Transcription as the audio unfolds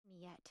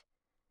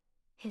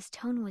His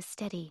tone was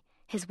steady,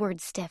 his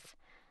words stiff.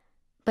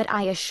 "But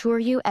I assure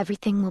you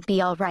everything will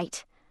be all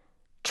right.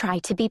 Try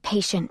to be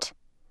patient."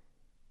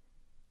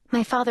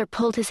 My father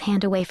pulled his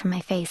hand away from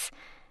my face,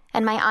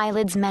 and my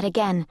eyelids met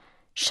again,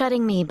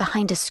 shutting me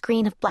behind a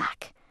screen of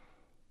black.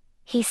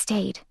 He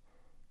stayed.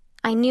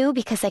 I knew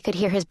because I could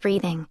hear his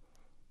breathing,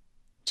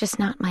 just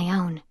not my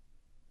own.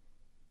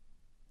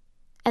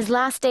 As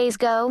last days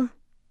go,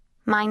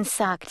 mine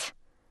sucked.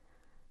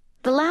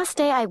 The last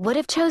day I would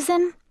have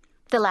chosen,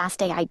 the last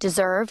day I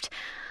deserved,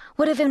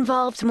 would have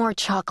involved more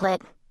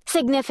chocolate,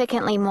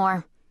 significantly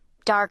more.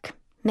 Dark,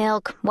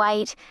 milk,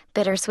 white,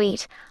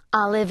 bittersweet,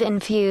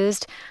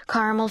 olive-infused,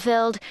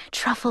 caramel-filled,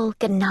 truffle,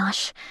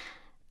 ganache.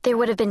 There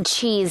would have been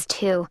cheese,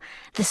 too,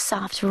 the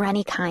soft,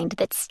 runny kind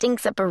that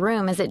stinks up a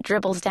room as it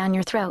dribbles down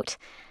your throat.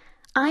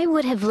 I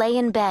would have lay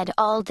in bed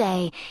all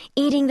day,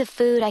 eating the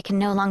food I can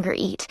no longer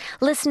eat,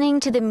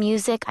 listening to the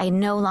music I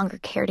no longer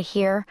care to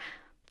hear,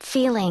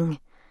 feeling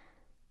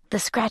the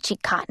scratchy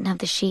cotton of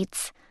the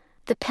sheets,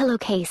 the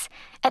pillowcase,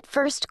 at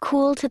first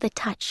cool to the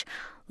touch,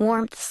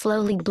 warmth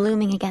slowly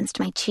blooming against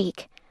my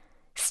cheek,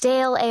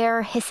 stale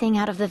air hissing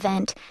out of the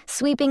vent,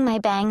 sweeping my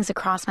bangs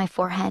across my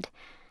forehead,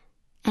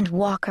 and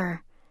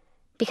Walker,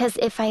 because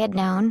if I had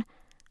known,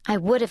 I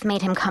would have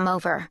made him come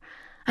over.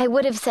 I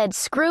would have said,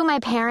 "Screw my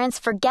parents,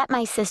 forget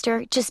my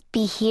sister, just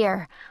be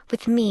here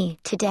with me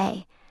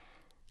today."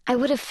 I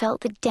would have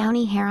felt the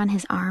downy hair on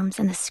his arms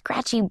and the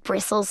scratchy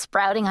bristles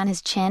sprouting on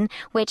his chin,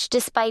 which,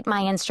 despite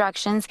my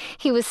instructions,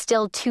 he was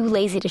still too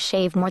lazy to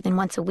shave more than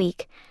once a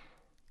week.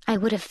 I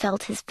would have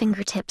felt his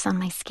fingertips on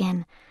my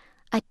skin,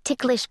 a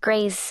ticklish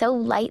graze so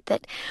light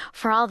that,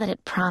 for all that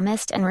it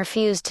promised and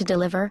refused to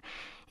deliver,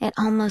 it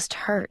almost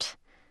hurt.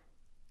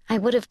 I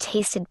would have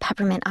tasted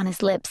peppermint on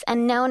his lips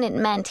and known it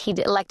meant he'd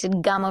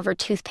elected gum over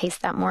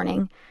toothpaste that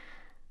morning.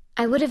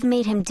 I would have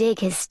made him dig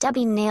his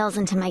stubby nails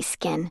into my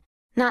skin,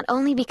 not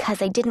only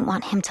because I didn't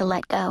want him to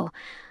let go,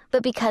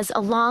 but because,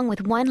 along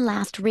with one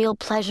last real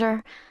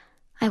pleasure,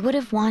 I would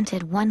have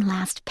wanted one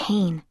last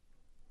pain.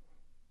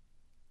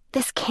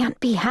 This can't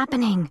be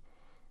happening.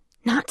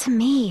 Not to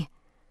me.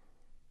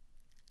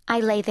 I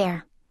lay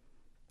there.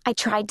 I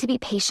tried to be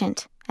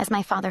patient, as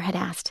my father had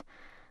asked.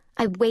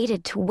 I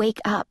waited to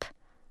wake up.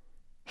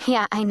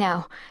 Yeah, I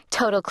know.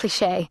 Total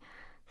cliché.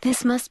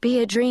 This must be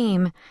a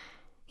dream.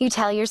 You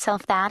tell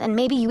yourself that, and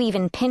maybe you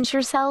even pinch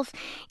yourself,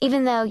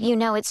 even though you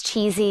know it's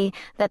cheesy,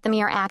 that the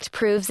mere act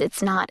proves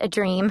it's not a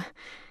dream.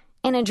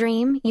 In a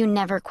dream, you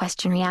never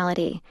question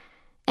reality.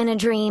 In a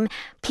dream,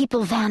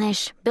 people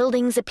vanish,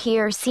 buildings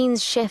appear,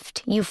 scenes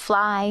shift, you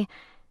fly,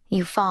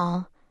 you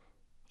fall.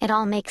 It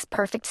all makes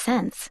perfect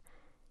sense.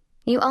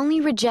 You only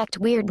reject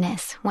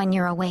weirdness when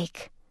you're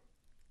awake.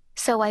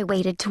 So I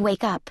waited to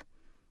wake up.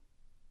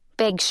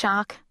 Big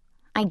shock.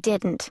 I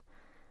didn't.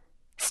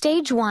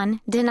 Stage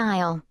 1,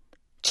 denial.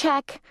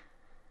 Check.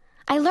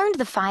 I learned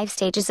the 5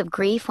 stages of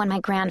grief when my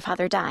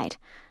grandfather died.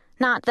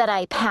 Not that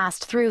I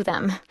passed through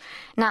them.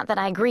 Not that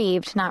I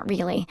grieved, not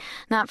really.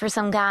 Not for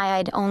some guy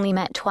I'd only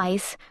met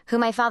twice, who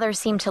my father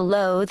seemed to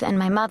loathe, and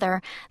my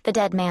mother, the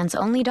dead man's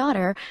only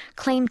daughter,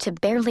 claimed to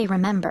barely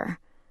remember.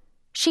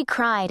 She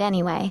cried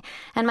anyway,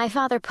 and my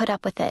father put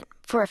up with it,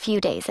 for a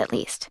few days at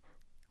least.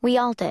 We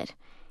all did.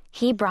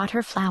 He brought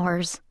her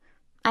flowers.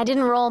 I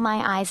didn't roll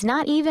my eyes,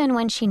 not even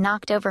when she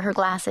knocked over her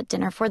glass at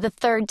dinner for the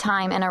 3rd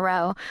time in a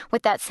row,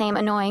 with that same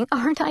annoying,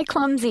 "Aren't I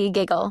clumsy?"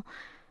 giggle.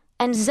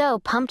 And Zoe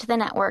pumped the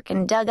network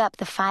and dug up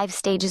the 5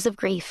 stages of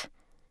grief.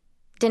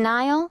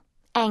 Denial,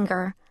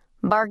 anger,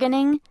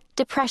 bargaining,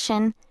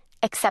 depression,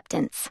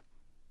 acceptance.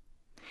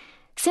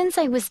 Since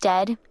I was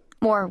dead,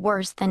 or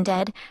worse than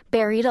dead,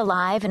 buried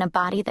alive in a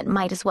body that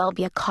might as well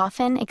be a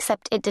coffin,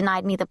 except it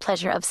denied me the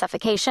pleasure of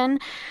suffocation,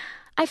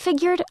 I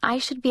figured I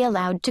should be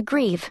allowed to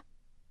grieve.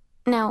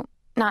 No,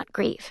 not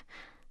grieve.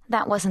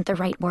 That wasn't the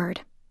right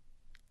word.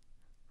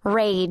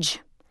 Rage.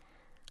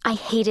 I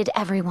hated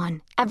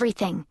everyone,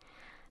 everything.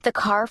 The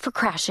car for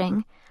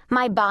crashing,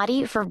 my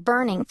body for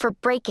burning, for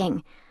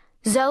breaking,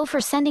 Zoe for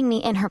sending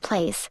me in her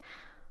place,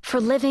 for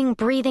living,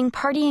 breathing,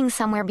 partying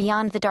somewhere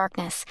beyond the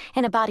darkness,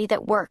 in a body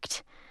that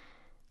worked.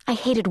 I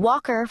hated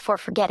Walker for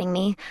forgetting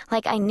me,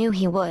 like I knew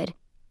he would.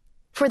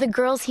 For the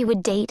girls he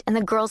would date and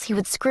the girls he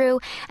would screw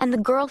and the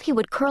girl he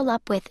would curl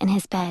up with in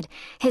his bed,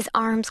 his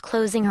arms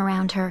closing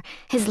around her,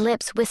 his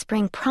lips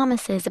whispering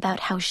promises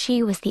about how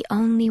she was the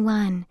only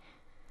one.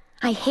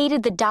 I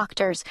hated the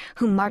doctors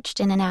who marched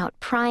in and out,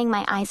 prying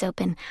my eyes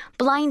open,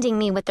 blinding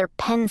me with their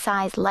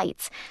pen-sized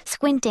lights,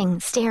 squinting,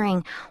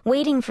 staring,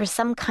 waiting for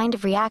some kind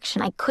of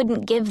reaction I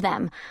couldn't give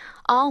them,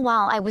 all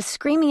while I was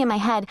screaming in my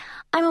head,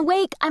 "I'm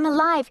awake, I'm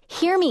alive,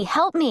 hear me,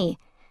 help me!"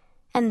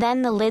 And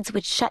then the lids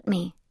would shut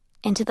me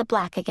into the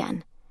black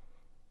again.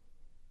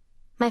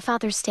 My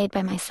father stayed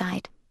by my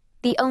side,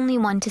 the only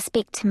one to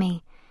speak to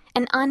me,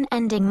 an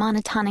unending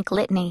monotonic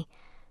litany.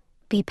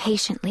 "Be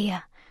patient,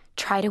 Leah.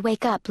 Try to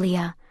wake up,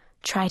 Leah.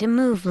 Try to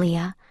move,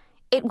 Leah.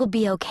 It will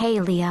be okay,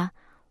 Leah.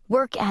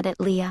 Work at it,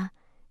 Leah.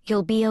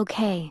 You'll be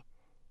okay."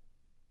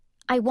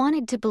 I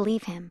wanted to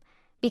believe him,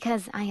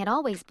 because I had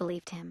always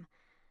believed him.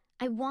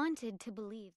 I wanted to believe